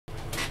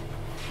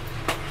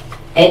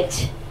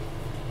It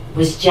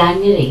was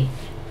January,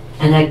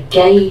 and a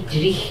gay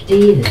dreich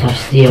day the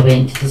first day I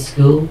went to the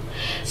school.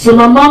 So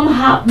my mum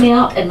happed me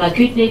up in my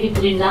good navy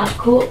blue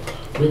napcoat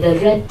with a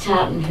red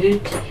tartan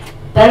hood,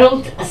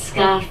 burled a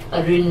scarf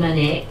around my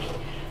neck,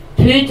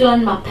 pooed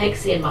on my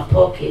pixie in my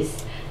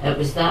pockets, it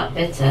was that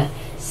bitter,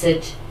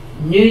 said,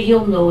 "Knew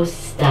you'll no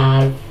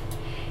starve,"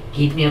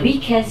 gave me a wee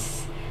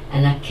kiss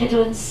and a kid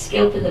on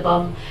scalp in the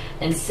bum,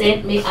 and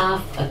sent me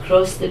off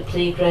across the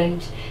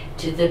playground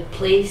to the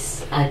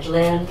place I'd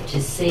learned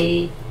to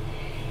say.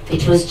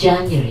 It was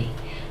January,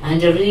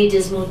 and a really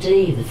dismal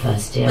day the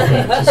first day I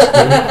went to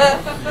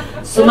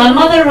school. So my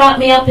mother wrapped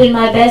me up in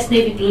my best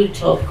navy blue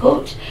top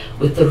coat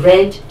with the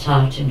red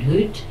tartan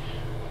hood,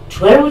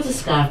 twirled a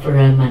scarf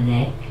around my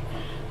neck,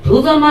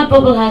 pulled on my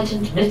bubble hat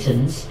and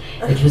mittens,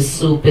 it was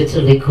so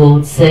bitterly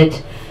cold,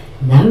 said,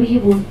 "Now you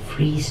won't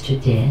freeze to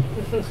death,"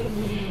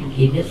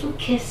 gave me a little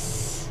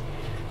kiss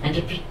and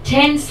a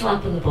pretend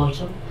slap on the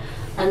bottom,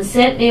 and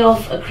sent me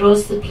off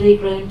across the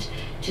playground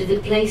to the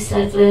place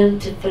I'd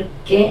learned to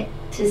forget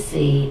to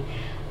say.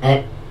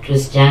 It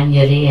was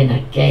January and a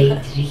gay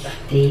dreich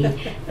day,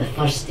 the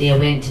first day I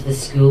went to the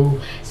school.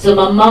 So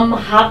my mum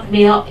happed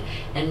me up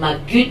in my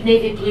good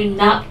navy blue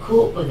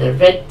napcoat with a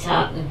red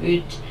tartan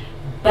hood,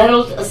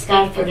 burled a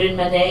scarf around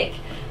my neck,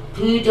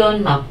 glued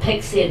on my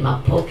pixie in my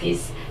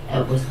pockets.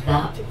 It was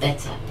that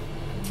bitter.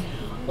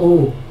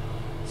 Oh,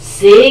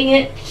 saying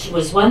it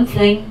was one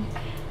thing,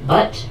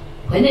 but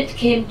when it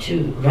came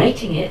to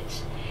writing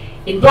it,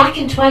 in black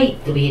and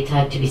white, the way it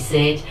had to be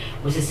said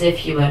was as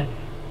if you were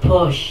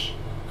posh,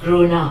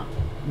 grown up,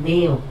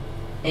 male,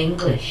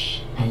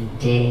 English, and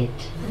dead.